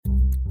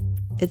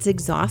It's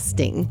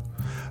exhausting.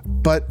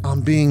 But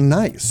I'm being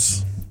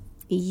nice.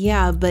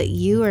 Yeah, but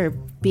you are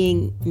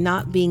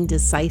not being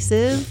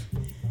decisive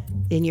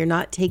and you're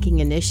not taking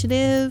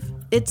initiative.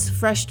 It's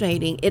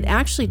frustrating. It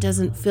actually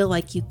doesn't feel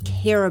like you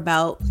care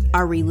about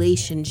our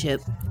relationship.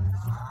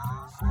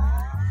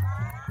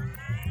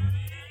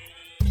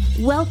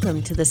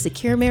 Welcome to the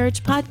Secure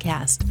Marriage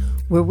Podcast,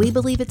 where we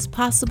believe it's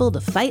possible to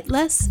fight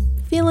less,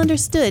 feel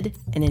understood,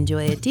 and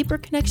enjoy a deeper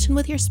connection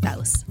with your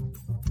spouse.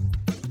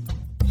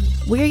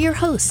 We're your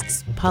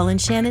hosts, Paul and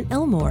Shannon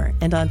Elmore,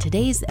 and on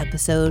today's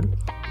episode,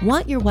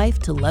 want your wife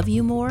to love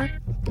you more?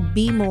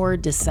 Be more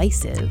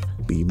decisive.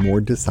 Be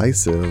more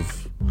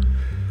decisive.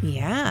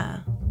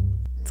 Yeah,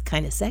 it's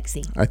kind of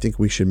sexy. I think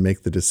we should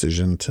make the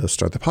decision to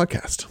start the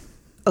podcast.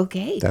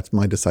 Okay. That's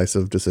my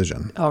decisive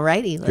decision.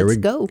 Alrighty, let's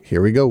go.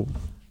 Here we go.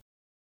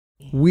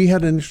 We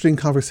had an interesting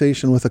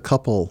conversation with a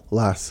couple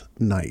last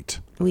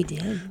night. We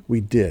did. We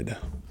did.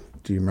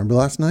 Do you remember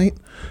last night?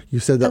 You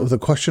said that with a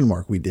question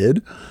mark. We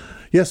did?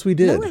 Yes, we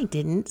did. No, I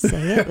didn't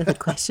say it with a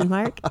question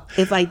mark.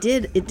 If I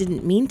did, it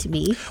didn't mean to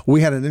be. We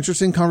had an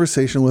interesting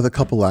conversation with a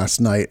couple last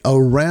night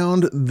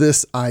around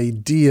this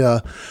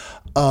idea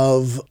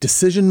of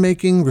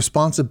decision-making,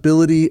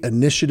 responsibility,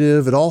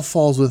 initiative. It all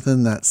falls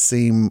within that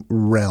same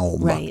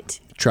realm. Right.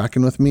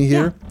 Tracking with me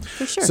here? Yeah,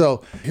 for sure.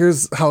 So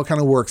here's how it kind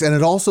of works. And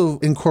it also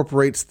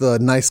incorporates the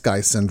nice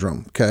guy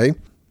syndrome, okay?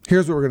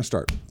 Here's where we're going to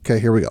start. Okay,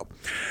 here we go.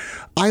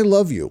 I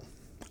love you.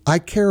 I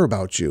care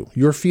about you.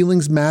 Your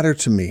feelings matter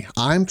to me.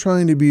 I'm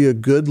trying to be a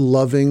good,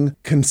 loving,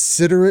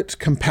 considerate,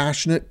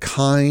 compassionate,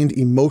 kind,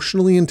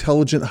 emotionally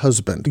intelligent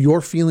husband.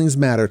 Your feelings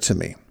matter to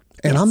me.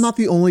 And I'm not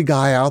the only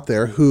guy out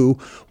there who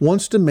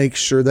wants to make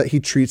sure that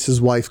he treats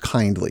his wife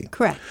kindly.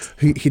 Correct.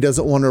 He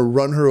doesn't want to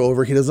run her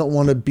over. He doesn't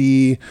want to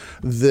be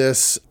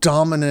this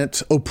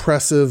dominant,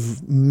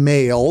 oppressive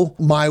male,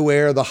 my way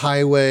or the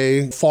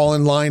highway, fall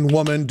in line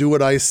woman, do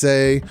what I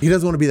say. He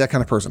doesn't want to be that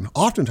kind of person.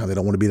 Oftentimes they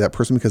don't want to be that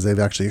person because they've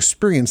actually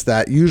experienced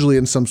that, usually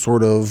in some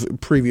sort of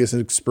previous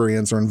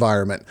experience or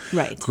environment.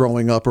 Right.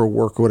 Growing up or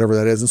work or whatever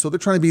that is. And so they're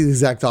trying to be the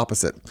exact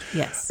opposite.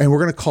 Yes. And we're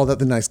going to call that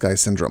the nice guy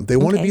syndrome. They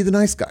want to be the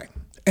nice guy.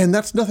 And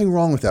that's nothing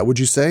wrong with that. Would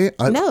you say?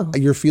 No.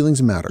 Your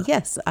feelings matter.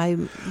 Yes.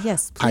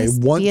 Please I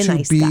want be a to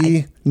nice be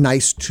guy.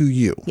 nice to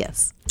you.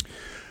 Yes.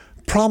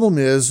 Problem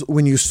is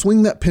when you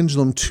swing that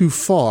pendulum too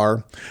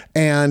far,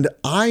 and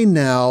I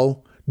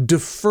now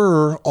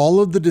defer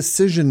all of the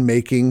decision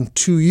making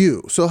to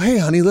you. So, hey,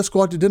 honey, let's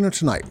go out to dinner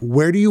tonight.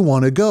 Where do you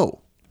want to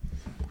go?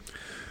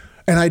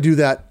 And I do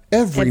that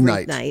every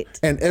night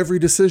and every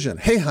decision.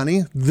 Hey,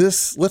 honey,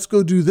 let's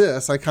go do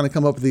this. I kind of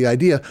come up with the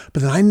idea,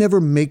 but then I never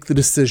make the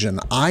decision.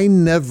 I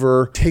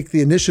never take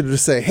the initiative to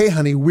say, hey,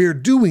 honey, we're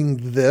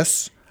doing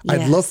this. Yes.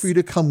 I'd love for you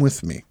to come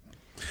with me.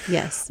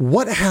 Yes.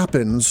 What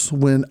happens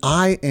when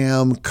I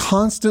am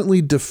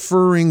constantly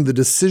deferring the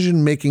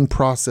decision-making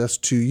process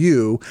to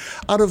you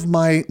out of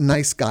my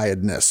nice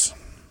guyedness?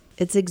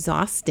 It's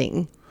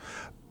exhausting.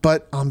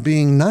 But I'm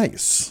being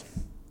nice.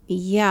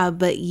 Yeah,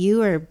 but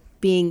you are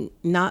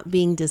not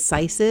being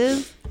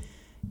decisive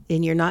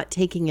and you're not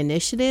taking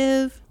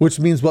initiative. Which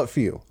means what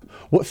for you?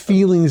 What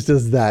feelings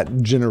does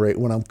that generate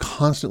when I'm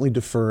constantly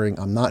deferring,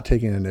 I'm not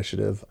taking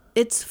initiative?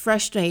 It's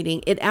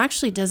frustrating. It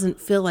actually doesn't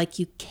feel like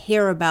you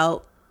care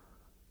about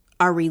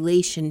our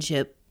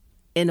relationship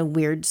in a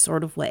weird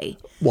sort of way.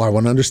 Well, I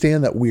want to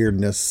understand that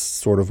weirdness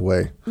sort of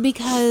way.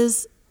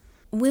 Because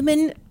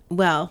women,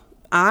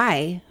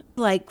 I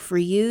like for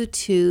you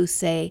to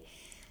say,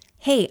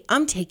 hey,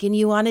 I'm taking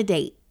you on a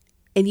date.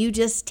 And you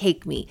just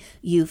take me.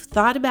 You've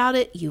thought about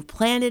it. You've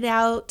planned it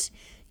out.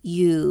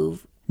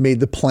 You've made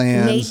the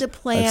plan. I've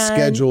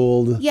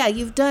scheduled. Yeah,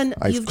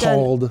 I've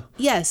called.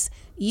 Yes,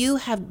 you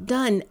have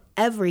done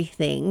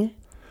everything.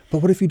 But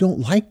what if you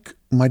don't like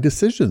my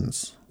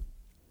decisions?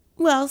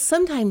 Well,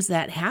 sometimes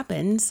that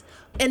happens.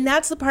 And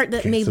that's the part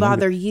that may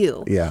bother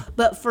you. Yeah.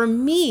 But for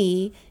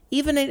me,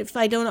 even if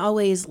I don't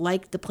always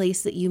like the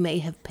place that you may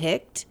have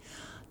picked,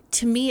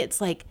 to me,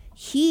 it's like,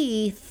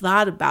 he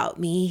thought about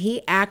me.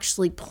 He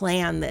actually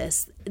planned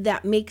this.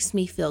 That makes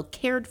me feel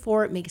cared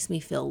for. It makes me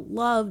feel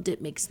loved.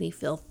 It makes me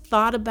feel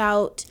thought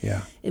about.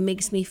 Yeah. It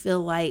makes me feel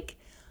like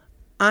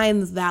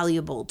I'm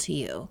valuable to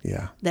you.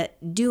 Yeah.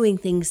 That doing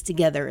things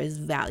together is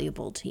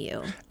valuable to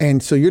you.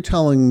 And so you're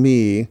telling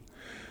me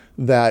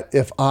that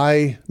if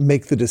I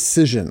make the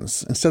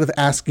decisions, instead of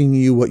asking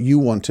you what you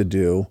want to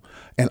do,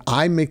 and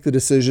I make the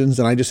decisions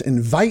and I just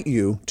invite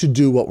you to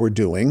do what we're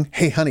doing.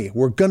 Hey, honey,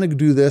 we're going to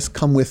do this.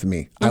 Come with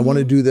me. I want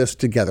to do this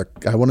together.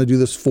 I want to do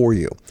this for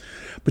you.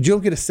 But you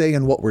don't get a say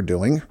in what we're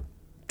doing.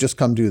 Just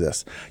come do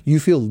this.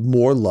 You feel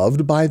more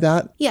loved by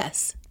that?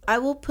 Yes. I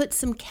will put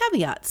some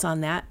caveats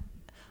on that.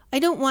 I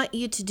don't want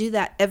you to do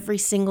that every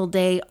single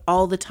day,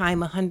 all the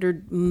time,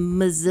 100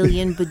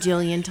 mazillion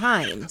bajillion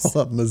times.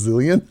 Hold up,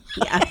 mazillion?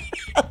 Yeah.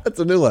 That's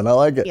a new one. I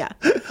like it. Yeah.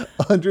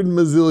 100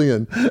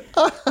 mazillion.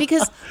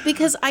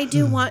 because I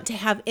do want to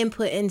have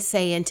input and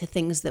say into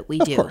things that we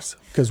do. Of course.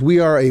 Because we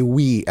are a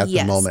we at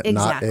the moment,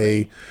 exactly.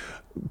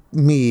 not a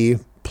me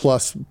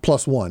plus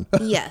one.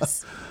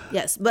 Yes.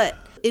 But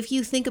if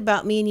you think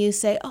about me and you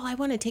say, oh, I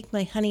want to take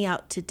my honey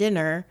out to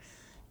dinner,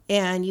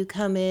 and you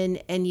come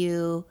in and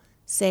you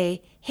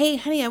say, hey,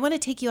 honey, I want to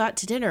take you out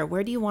to dinner.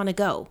 Where do you want to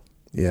go?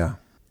 Yeah.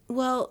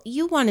 Well,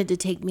 you wanted to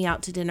take me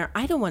out to dinner.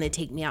 I don't want to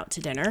take me out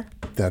to dinner.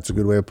 That's a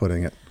good way of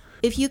putting it.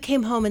 If you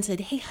came home and said,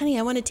 hey, honey,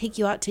 I want to take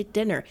you out to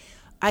dinner.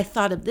 I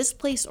thought of this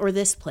place or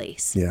this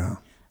place. Yeah.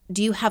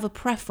 Do you have a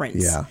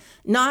preference? Yeah.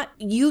 Not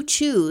you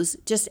choose,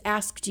 just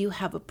ask, do you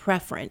have a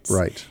preference?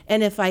 Right.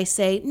 And if I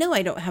say, no,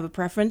 I don't have a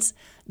preference,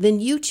 then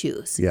you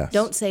choose. Yes.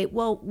 Don't say,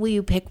 well, will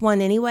you pick one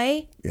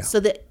anyway? Yeah. So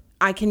that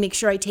I can make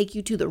sure I take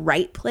you to the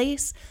right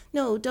place.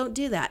 No, don't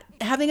do that.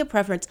 Having a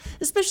preference,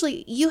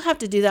 especially you have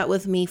to do that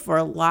with me for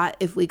a lot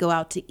if we go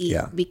out to eat,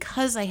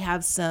 because I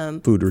have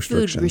some food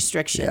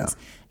restrictions. Yeah.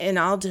 And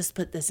I'll just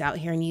put this out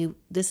here, and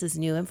this is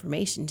new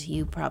information to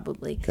you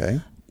probably.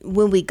 Okay.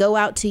 When we go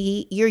out to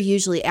eat, you're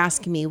usually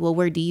asking me, well,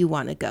 where do you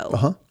want to go?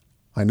 Uh-huh.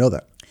 I know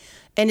that.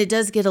 And it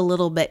does get a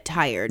little bit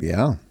tired.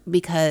 Yeah.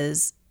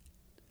 Because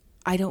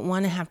I don't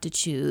want to have to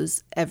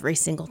choose every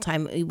single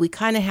time. We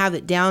kind of have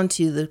it down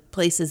to the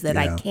places that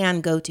I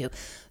can go to.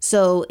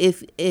 So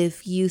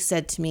if you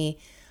said to me,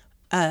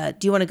 do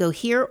you want to go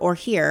here or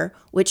here,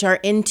 which are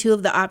in two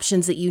of the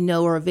options that you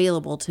know are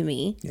available to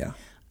me,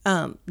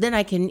 then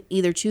I can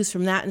either choose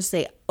from that and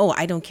say, oh,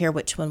 I don't care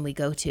which one we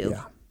go to.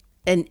 Yeah.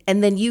 And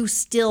then you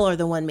still are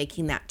the one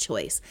making that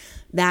choice.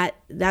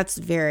 That's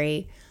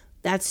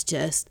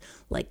just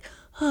like,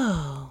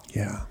 oh.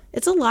 Yeah.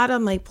 It's a lot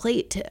on my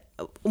plate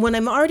when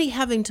I'm already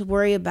having to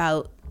worry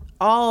about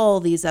all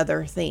these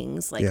other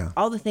things, like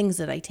all the things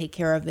that I take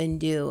care of and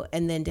do,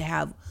 and then to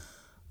have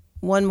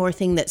one more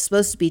thing that's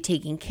supposed to be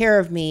taking care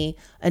of me,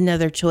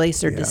 another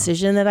choice or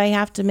decision that I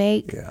have to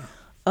make. Yeah.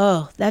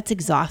 Oh, that's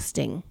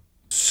exhausting.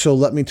 So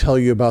let me tell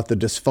you about the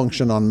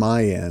dysfunction on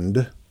my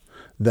end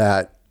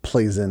that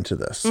plays into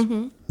this.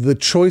 Mm-hmm. The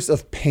choice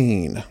of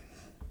pain.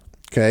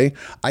 Okay.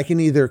 I can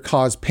either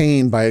cause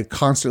pain by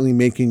constantly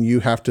making you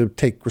have to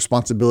take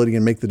responsibility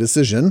and make the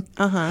decision,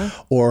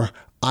 or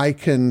I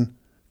can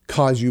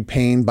cause you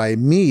pain by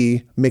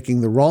me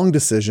making the wrong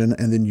decision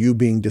and then you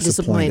being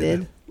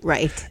disappointed.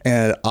 Right.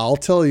 And I'll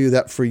tell you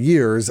that for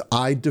years,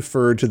 I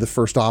deferred to the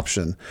first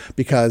option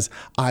because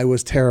I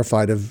was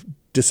terrified of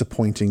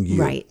disappointing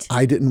you. Right.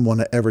 I didn't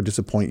want to ever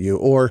disappoint you.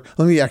 Or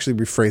let me actually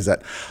rephrase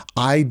that.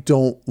 I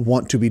don't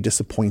want to be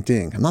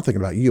disappointing. I'm not thinking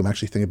about you. I'm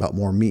actually thinking about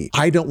more me.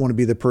 I don't want to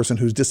be the person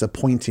who's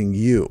disappointing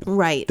you.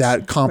 Right.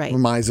 That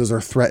compromises or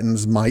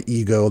threatens my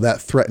ego.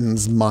 That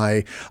threatens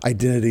my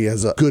identity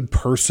as a good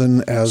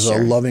person, as a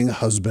loving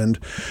husband.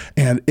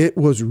 And it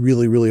was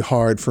really, really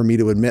hard for me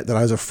to admit that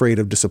I was afraid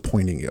of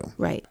disappointing you.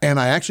 Right. And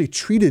I actually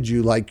treated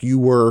you like you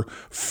were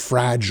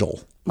fragile.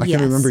 I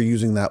can remember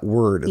using that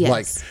word. Yes.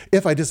 Like,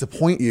 if I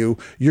disappoint you,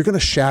 you're going to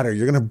shatter.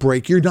 You're going to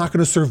break. You're not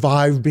going to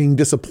survive being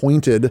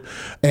disappointed.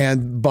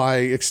 And by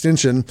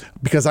extension,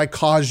 because I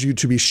caused you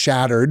to be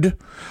shattered,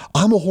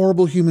 I'm a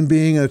horrible human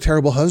being and a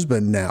terrible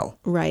husband now.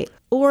 Right.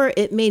 Or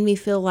it made me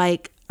feel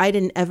like I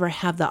didn't ever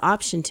have the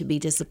option to be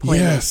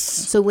disappointed. Yes.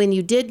 So when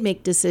you did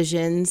make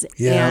decisions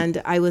and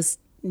I was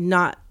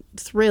not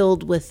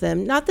thrilled with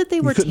them, not that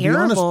they were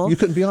terrible. You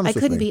couldn't be honest. I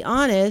couldn't be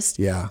honest.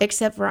 Yeah.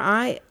 Except for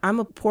I'm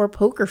a poor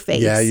poker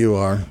face. Yeah, you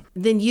are.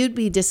 Then you'd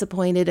be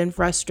disappointed and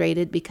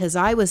frustrated because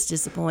I was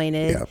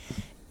disappointed. Yep.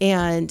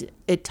 And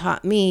it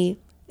taught me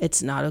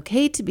it's not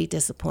okay to be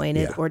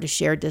disappointed or to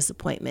share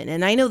disappointment.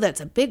 And I know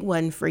that's a big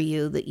one for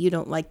you, that you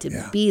don't like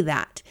to be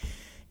that.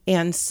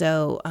 And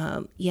so,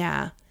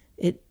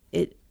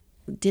 it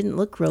didn't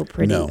look real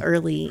pretty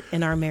early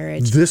in our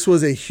marriage. This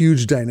was a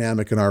huge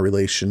dynamic in our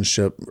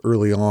relationship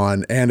early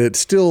on, and it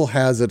still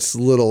has its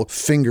little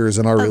fingers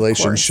in our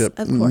relationship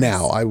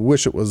now. I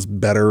wish it was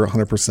better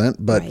 100%,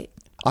 but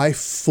I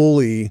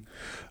fully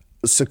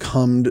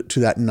succumbed to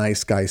that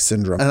nice guy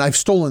syndrome. And I've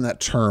stolen that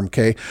term,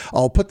 okay?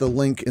 I'll put the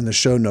link in the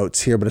show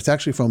notes here, but it's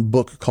actually from a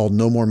book called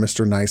No More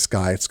Mr. Nice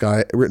Guy. It's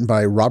written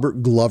by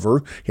Robert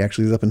Glover. He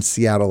actually is up in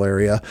Seattle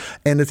area.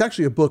 And it's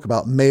actually a book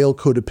about male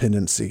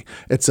codependency.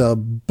 It's a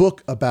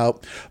book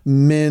about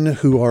men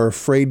who are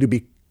afraid to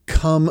become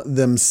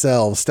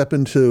themselves, step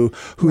into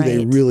who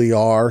they really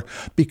are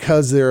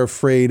because they're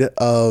afraid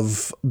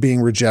of being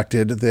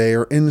rejected. They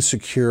are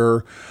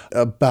insecure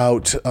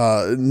about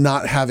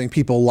not having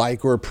people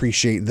like or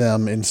appreciate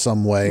them in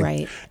some way.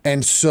 Right.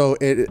 And so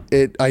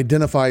it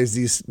identifies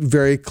these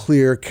very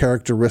clear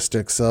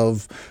characteristics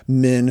of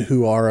men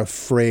who are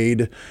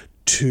afraid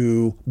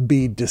to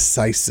be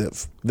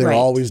decisive. They're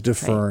always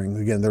deferring.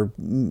 Again,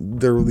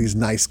 they're these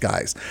nice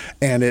guys.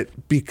 And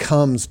it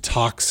becomes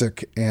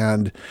toxic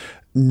and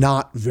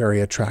not very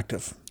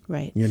attractive.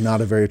 Right. You're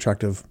not a very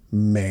attractive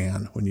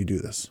man when you do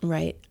this.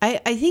 Right. I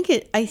think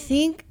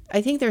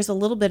there's a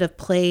little bit of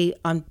play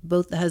on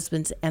both the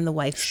husband's and the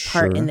wife's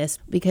part in this,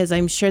 because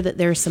I'm sure that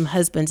there's some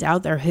husbands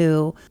out there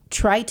who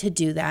try to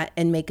do that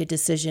and make a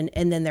decision,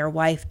 and then their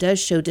wife does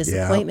show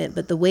disappointment,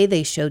 but the way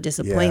they show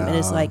disappointment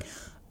is like,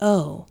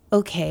 oh,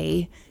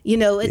 okay.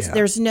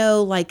 There's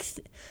no like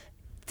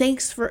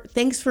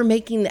thanks for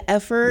making the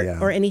effort Yeah.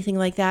 or anything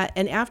like that.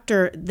 And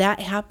after that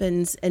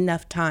happens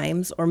enough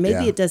times, or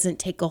maybe Yeah. it doesn't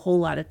take a whole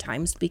lot of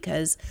times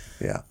because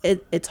Yeah.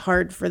 it's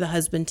hard for the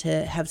husband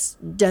to have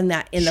done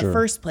that in the Sure.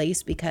 first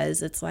place,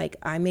 because it's like,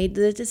 I made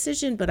the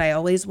decision, but I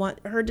always want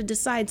her to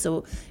decide.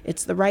 So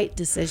it's the right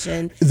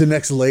decision. The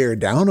next layer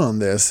down on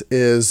this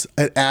is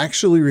it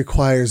actually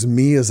requires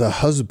me as a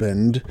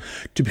husband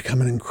to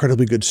become an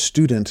incredibly good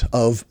student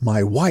of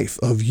my wife,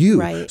 of you.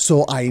 Right.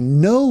 So I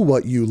know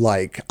what you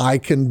like. I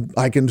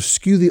can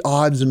skew the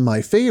odds in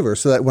my favor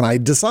so that when I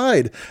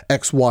decide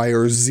X, Y,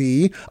 or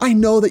Z, I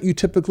know that you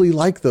typically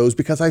like those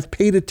because I've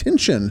paid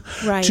attention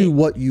Right. to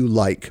what you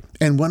like.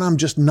 And when I'm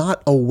just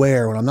not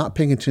aware, when I'm not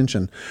paying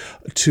attention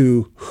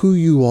to who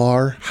you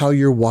are, how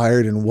you're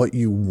wired, and what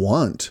you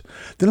want,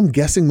 then I'm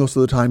guessing most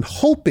of the time,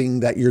 hoping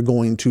that you're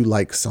going to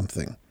like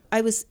something.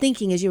 I was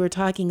thinking as you were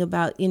talking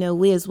about,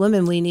 we as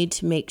women, we need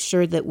to make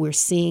sure that we're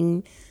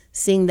seeing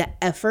the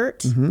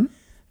effort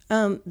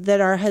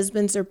that our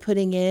husbands are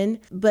putting in.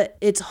 But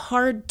it's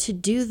hard to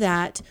do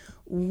that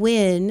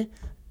when,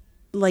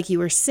 like you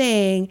were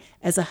saying,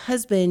 as a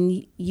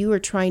husband, you are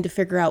trying to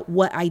figure out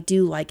what I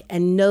do like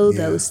and know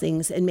those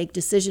things and make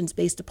decisions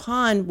based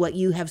upon what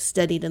you have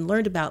studied and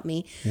learned about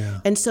me. Yeah.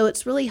 And so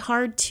it's really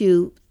hard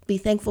to be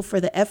thankful for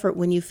the effort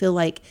when you feel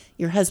like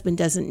your husband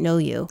doesn't know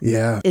you,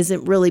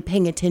 isn't really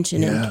paying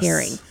attention and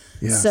caring.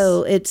 Yes.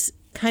 So it's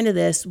kind of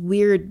this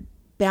weird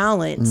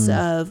balance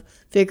of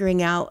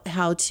figuring out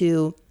how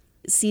to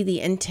see the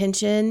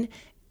intention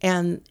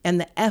and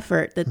the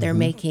effort that they're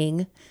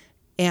making,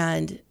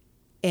 and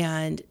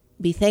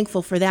be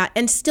thankful for that,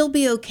 and still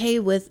be okay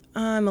with,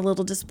 I'm a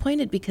little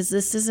disappointed because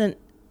this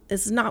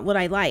is not what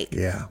I like.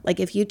 Yeah. Like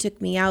if you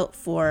took me out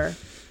for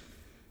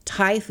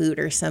Thai food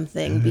or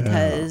something,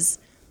 because,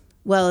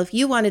 well, if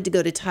you wanted to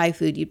go to Thai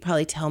food, you'd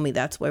probably tell me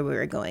that's where we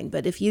were going.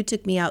 But if you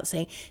took me out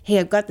saying, hey,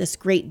 I've got this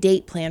great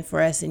date planned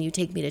for us, and you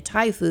take me to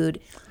Thai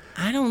food,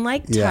 I don't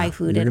like Thai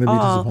food you're at gonna be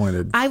all.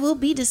 disappointed. I will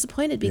be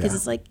disappointed because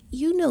it's like,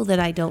 that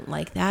I don't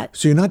like that.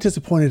 So you're not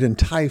disappointed in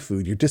Thai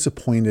food. You're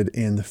disappointed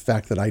in the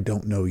fact that I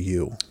don't know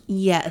you.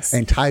 Yes.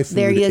 And Thai food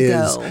there you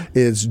go.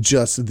 is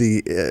just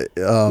the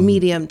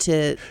Medium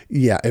to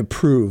it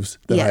proves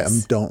that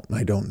Yes.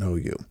 I don't know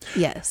you.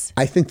 yes.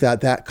 I think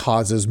that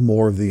causes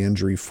more of the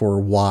injury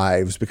for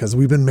wives, because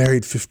we've been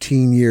married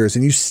 15 years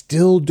and you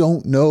still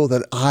don't know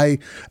that I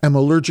am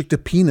allergic to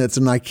peanuts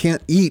and I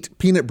can't eat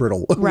peanut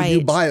brittle. Right.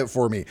 You buy it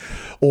for me,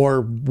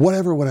 or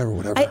whatever.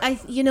 I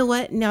you know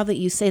what? Now that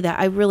you say that,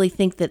 I really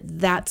think that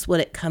that's what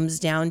it comes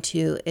down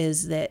to,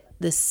 is that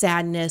the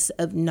sadness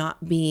of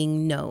not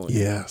being known.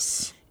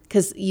 Yes.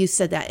 Because you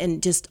said that,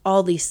 and just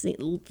all these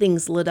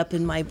things lit up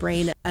in my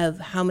brain of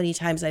how many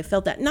times I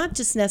felt that, not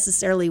just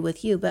necessarily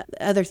with you, but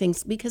other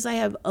things, because I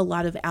have a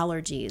lot of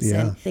allergies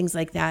and things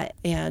like that.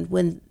 And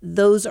when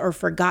those are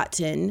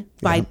forgotten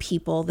by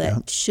people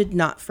that should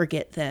not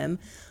forget them,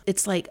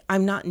 it's like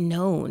I'm not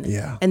known.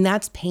 Yeah. And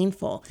that's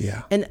painful.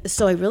 Yeah. And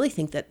so I really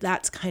think that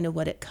that's kind of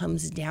what it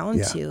comes down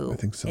to I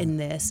think so. in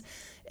this.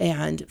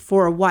 And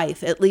for a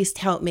wife, at least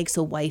how it makes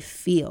a wife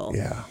feel.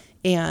 Yeah.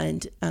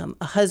 And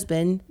a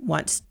husband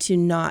wants to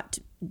not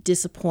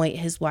disappoint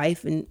his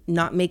wife and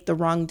not make the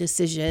wrong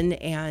decision,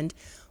 and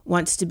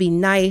wants to be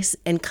nice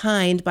and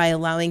kind by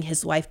allowing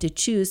his wife to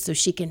choose so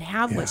she can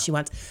have what she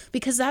wants,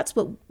 because that's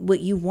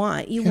what you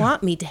want. You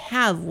want me to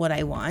have what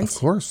I want. Of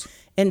course.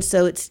 And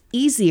so it's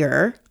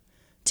easier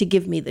to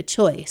give me the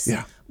choice.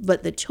 Yeah.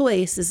 But the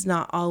choice is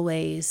not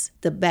always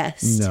the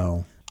best.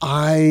 No,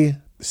 I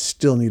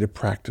still need to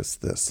practice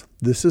this.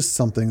 This is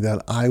something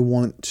that I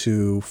want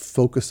to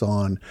focus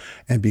on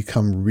and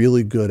become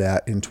really good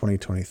at in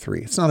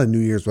 2023. It's not a New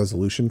Year's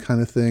resolution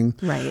kind of thing,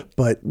 Right.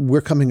 but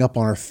we're coming up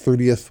on our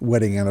 30th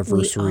wedding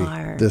anniversary We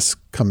are. this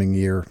coming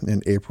year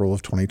in April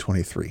of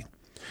 2023.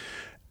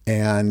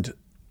 And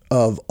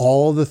of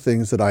all the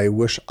things that I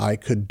wish I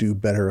could do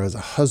better as a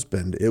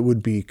husband, it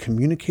would be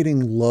communicating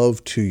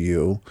love to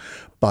you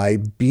by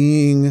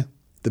being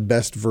the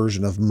best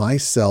version of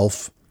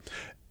myself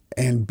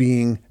and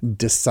being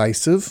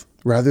decisive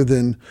rather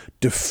than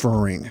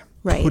deferring,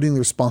 Right. putting the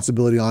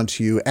responsibility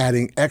onto you,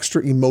 adding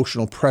extra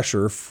emotional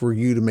pressure for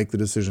you to make the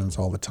decisions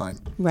all the time.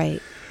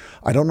 Right.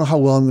 I don't know how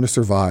well I'm going to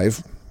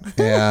survive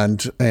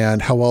and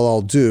how well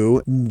I'll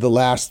do. The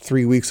last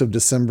 3 weeks of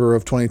December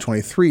of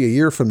 2023, a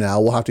year from now,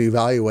 we'll have to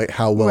evaluate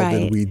how well Right.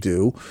 did we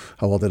do,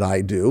 how well did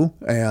I do,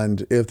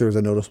 and if there's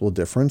a noticeable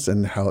difference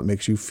and how it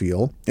makes you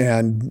feel.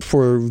 And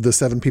for the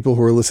 7 people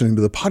who are listening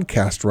to the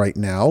podcast right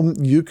now,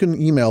 you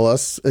can email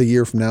us a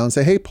year from now and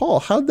say, hey,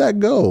 Paul, how'd that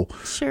go?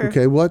 Sure.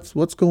 Okay, what's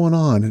going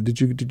on? Did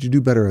you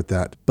do better at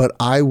that? But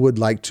I would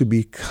like to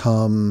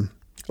become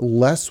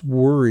less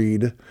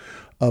worried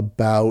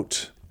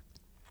about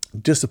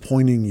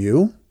disappointing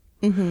you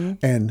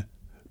and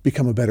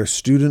become a better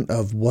student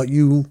of what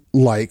you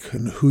like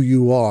and who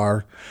you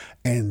are,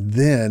 and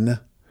then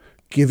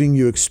giving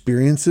you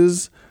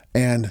experiences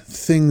and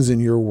things in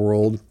your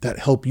world that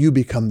help you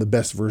become the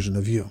best version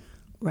of you.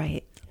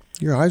 Right.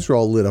 Your eyes are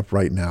all lit up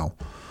right now.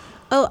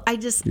 Oh, I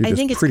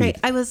think it's pretty. great.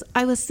 I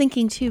was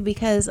thinking too,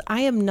 because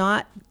I am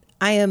not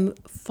I am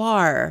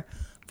far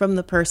from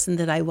the person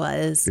that I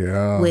was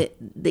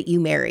that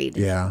you married.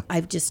 Yeah.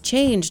 I've just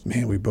changed.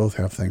 Man, we both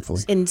have,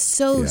 thankfully. In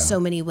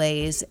so many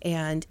ways.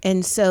 And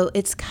so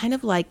it's kind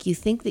of like you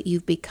think that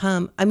you've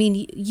become, I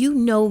mean, you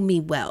know me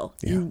well.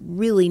 Yeah. You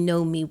really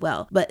know me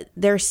well. But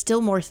there's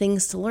still more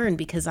things to learn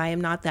because I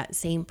am not that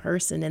same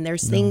person. And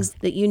there's things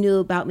that you knew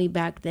about me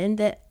back then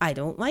that I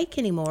don't like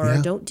anymore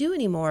or don't do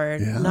anymore, or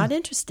not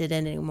interested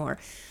in anymore.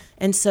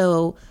 And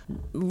so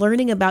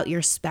learning about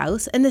your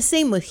spouse, and the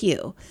same with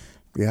you.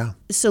 Yeah.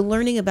 So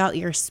learning about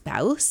your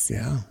spouse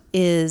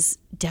is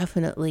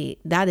definitely,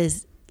 that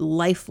is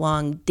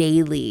lifelong,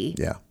 daily.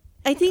 Yeah.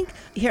 I think,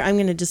 here, I'm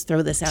going to just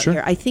throw this out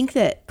here. I think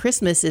that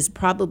Christmas is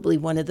probably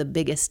one of the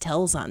biggest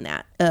tells on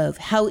that, of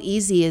how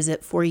easy is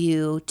it for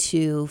you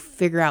to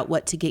figure out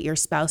what to get your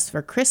spouse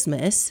for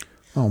Christmas.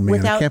 Oh,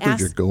 man, I can't believe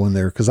you're going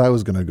there, because I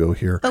was going to go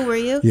here. Oh, were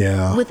you?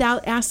 Yeah.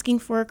 Without asking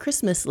for a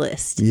Christmas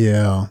list.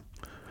 Yeah.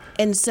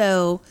 And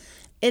so...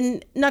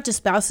 And not just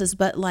spouses,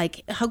 but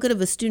like, how good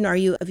of a student are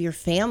you of your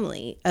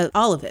family?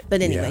 All of it.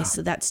 But anyway,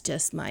 so that's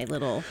just my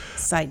little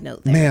side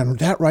note there. Man,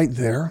 that right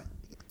there,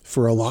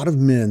 for a lot of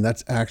men,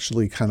 that's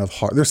actually kind of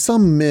hard. There's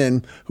some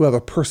men who have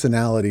a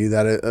personality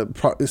that,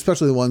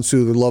 especially the ones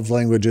who their love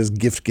language is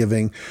gift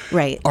giving.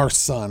 Right. Our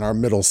son, our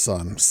middle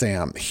son,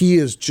 Sam, he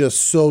is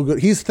just so good.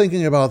 He's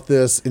thinking about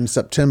this in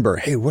September.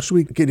 Hey, what should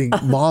we get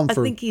mom for Christmas?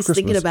 I think he's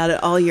thinking about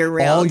it all year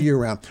round. All year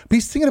round. But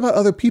he's thinking about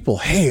other people.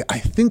 Hey, I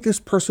think this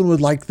person would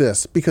like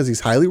this, because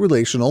he's highly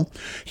relational.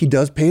 He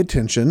does pay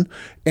attention,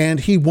 and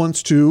he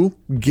wants to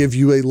give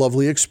you a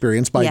lovely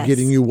experience by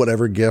getting you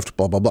whatever gift,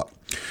 blah, blah, blah.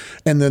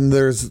 And then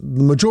there's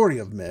the majority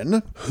of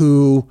men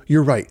who,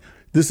 you're right,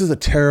 this is a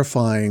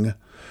terrifying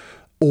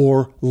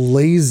or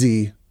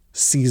lazy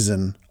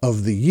season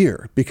of the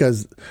year,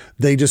 because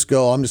they just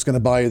go, I'm just going to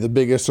buy you the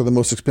biggest or the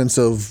most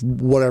expensive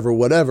whatever,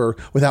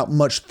 without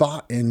much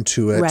thought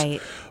into it.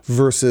 Right.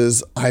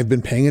 Versus, I've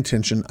been paying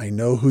attention. I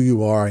know who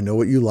you are. I know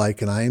what you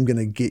like. And I am going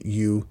to get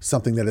you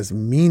something that is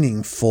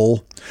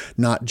meaningful,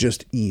 not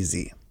just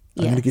easy.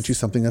 I'm going to get you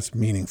something that's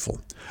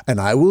meaningful. And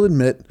I will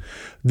admit,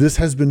 this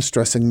has been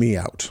stressing me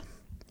out.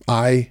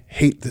 I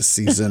hate this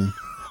season.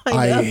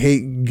 I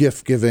hate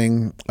gift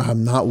giving.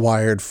 I'm not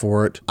wired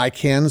for it. I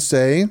can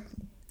say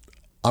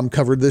I'm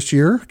covered this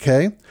year.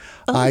 Okay.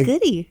 Oh,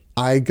 goody.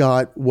 I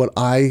got what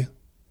I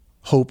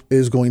hope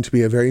is going to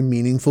be a very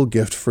meaningful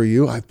gift for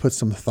you. I've put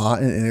some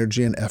thought and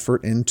energy and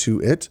effort into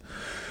it.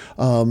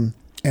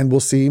 And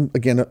we'll see,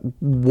 again,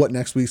 what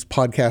next week's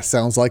podcast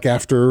sounds like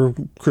after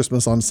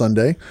Christmas on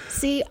Sunday.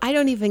 See, I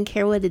don't even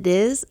care what it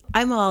is.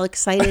 I'm all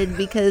excited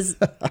because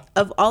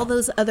of all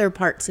those other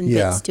parts and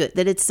bits to it,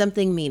 that it's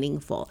something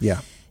meaningful.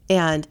 Yeah.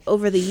 And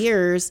over the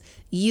years,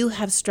 you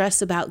have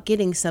stress about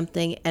getting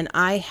something, and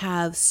I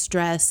have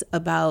stress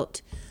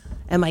about,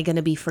 am I going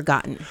to be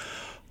forgotten?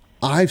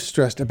 I've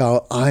stressed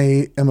about,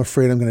 I am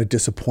afraid I'm going to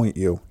disappoint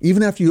you.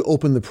 Even after you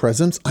open the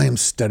presents, I am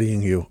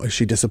studying you. Is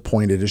she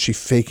disappointed? Is she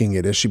faking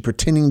it? Is she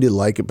pretending to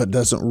like it but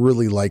doesn't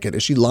really like it?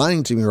 Is she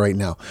lying to me right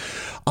now?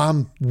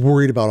 I'm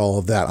worried about all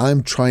of that.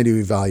 I'm trying to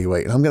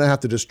evaluate, and I'm going to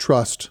have to just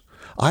trust.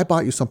 I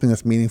bought you something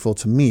that's meaningful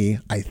to me.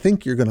 I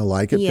think you're going to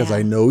like it because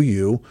I know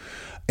you,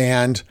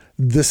 and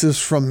this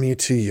is from me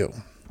to you.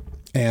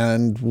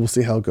 And we'll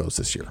see how it goes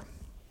this year.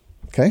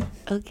 Okay?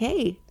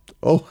 Okay.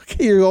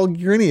 Okay, you're all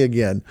grinny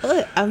again.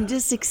 I'm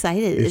just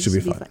excited. It should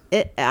be fun.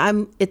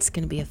 It's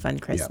going to be a fun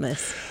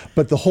Christmas. Yeah.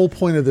 But the whole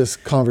point of this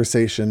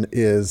conversation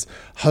is,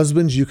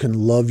 husbands, you can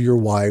love your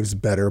wives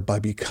better by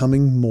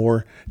becoming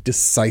more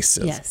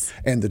decisive. Yes.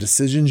 And the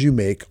decisions you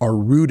make are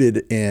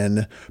rooted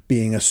in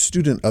being a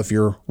student of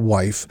your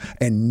wife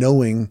and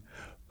knowing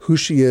who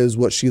she is,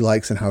 what she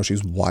likes, and how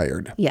she's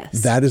wired.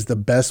 Yes. That is the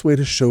best way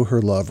to show her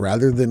love,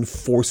 rather than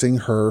forcing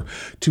her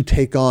to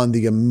take on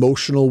the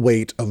emotional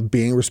weight of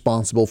being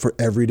responsible for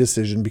every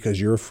decision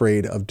because you're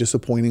afraid of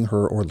disappointing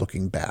her or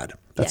looking bad.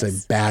 That's a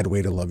bad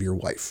way to love your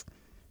wife.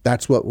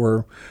 That's what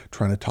we're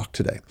trying to talk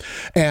today.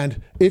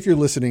 And if you're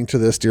listening to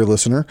this, dear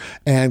listener,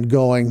 and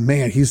going,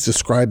 man, he's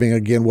describing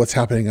again what's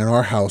happening in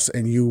our house,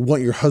 and you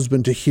want your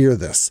husband to hear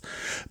this,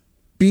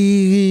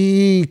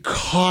 be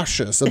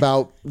cautious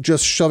about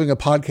just shoving a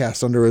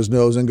podcast under his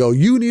nose and go,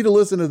 you need to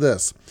listen to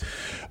this.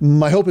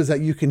 My hope is that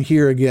you can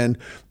hear again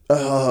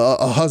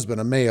a husband,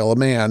 a male, a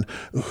man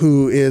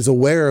who is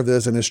aware of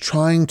this and is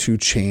trying to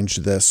change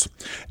this.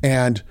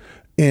 And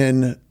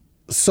in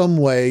some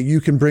way you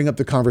can bring up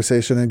the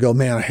conversation and go,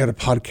 man, I had a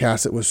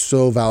podcast. It was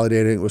so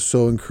validating. It was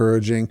so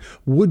encouraging.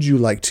 Would you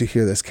like to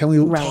hear this? Can we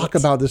talk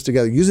about this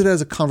together? Use it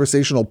as a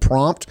conversational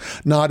prompt,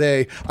 not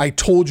a, I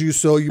told you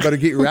so, you better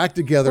get your act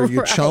together,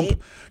 you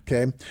chump.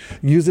 Okay.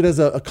 Use it as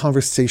a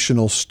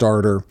conversational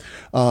starter.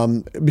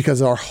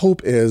 Because our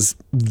hope is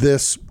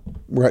this,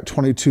 we're at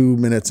 22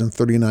 minutes and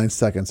 39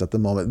 seconds at the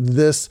moment.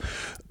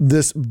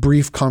 This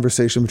brief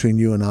conversation between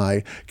you and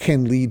I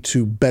can lead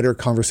to better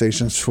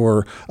conversations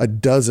for a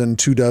dozen,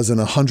 24,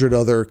 100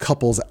 other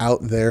couples out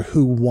there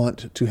who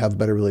want to have a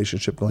better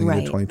relationship going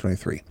into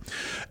 2023.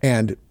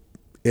 And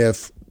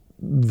if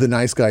the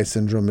nice guy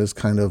syndrome is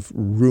kind of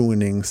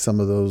ruining some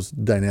of those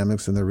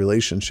dynamics in their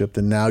relationship,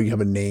 then now you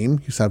have a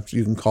name,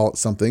 you can call it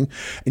something,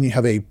 and you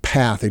have a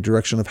path, a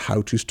direction of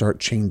how to start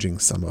changing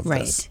some of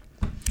this.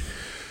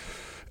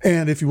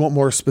 And if you want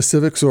more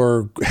specifics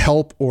or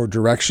help or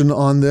direction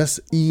on this,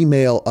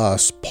 email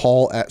us,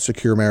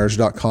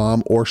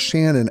 paul@securemarriage.com or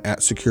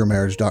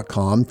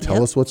shannon@securemarriage.com.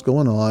 Tell us what's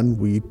going on.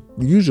 We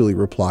usually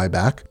reply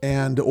back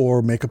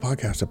or make a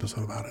podcast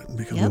episode about it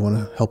because we want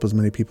to help as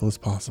many people as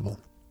possible.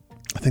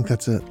 I think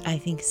that's it. I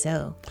think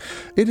so.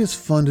 It is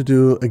fun to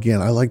do. Again,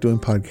 I like doing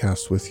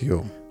podcasts with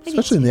you,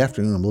 especially in the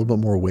afternoon. I'm a little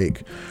bit more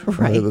awake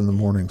rather than the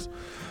mornings.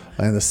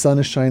 And the sun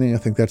is shining. I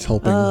think that's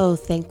helping. Oh,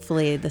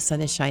 thankfully the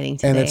sun is shining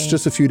today. And it's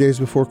just a few days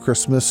before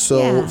Christmas.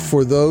 So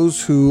for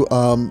those who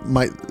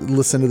might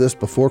listen to this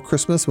before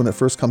Christmas, when it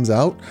first comes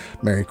out,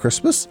 Merry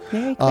Christmas.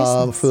 Merry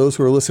Christmas. For those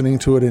who are listening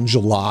to it in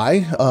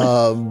July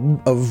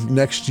of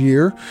next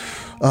year,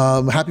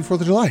 happy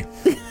 4th of July.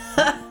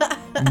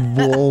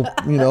 We'll,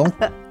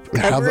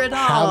 have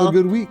a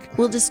good week.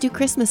 We'll just do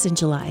Christmas in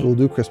July. We'll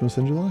do Christmas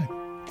in July.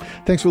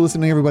 Thanks for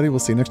listening, everybody. We'll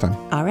see you next time.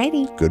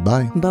 Alrighty.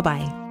 Goodbye.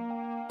 Bye-bye.